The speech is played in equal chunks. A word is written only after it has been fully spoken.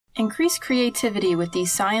Increase creativity with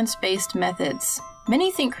these science-based methods.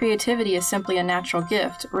 Many think creativity is simply a natural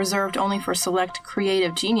gift, reserved only for select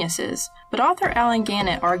creative geniuses, but author Alan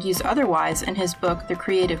Gannett argues otherwise in his book, The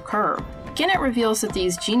Creative Curve. Gannett reveals that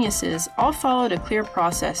these geniuses all followed a clear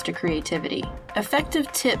process to creativity.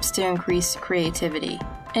 Effective tips to increase creativity.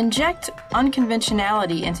 Inject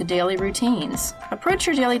unconventionality into daily routines. Approach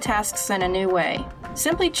your daily tasks in a new way.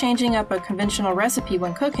 Simply changing up a conventional recipe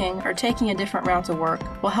when cooking or taking a different route to work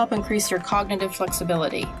will help increase your cognitive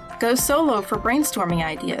flexibility. Go solo for brainstorming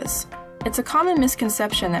ideas. It's a common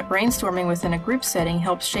misconception that brainstorming within a group setting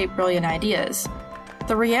helps shape brilliant ideas.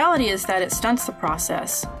 The reality is that it stunts the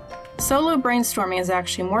process. Solo brainstorming is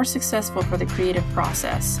actually more successful for the creative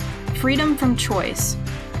process. Freedom from choice.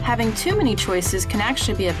 Having too many choices can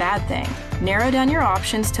actually be a bad thing. Narrow down your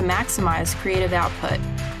options to maximize creative output.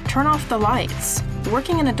 Turn off the lights.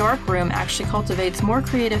 Working in a dark room actually cultivates more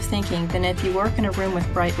creative thinking than if you work in a room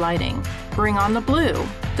with bright lighting. Bring on the blue.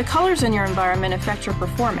 The colors in your environment affect your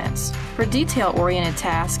performance. For detail-oriented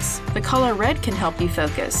tasks, the color red can help you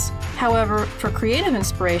focus. However, for creative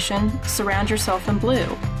inspiration, surround yourself in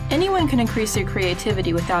blue. Anyone can increase their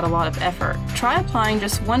creativity without a lot of effort. Try applying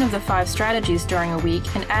just one of the 5 strategies during a week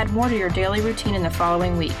and add more to your daily routine in the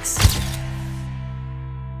following weeks.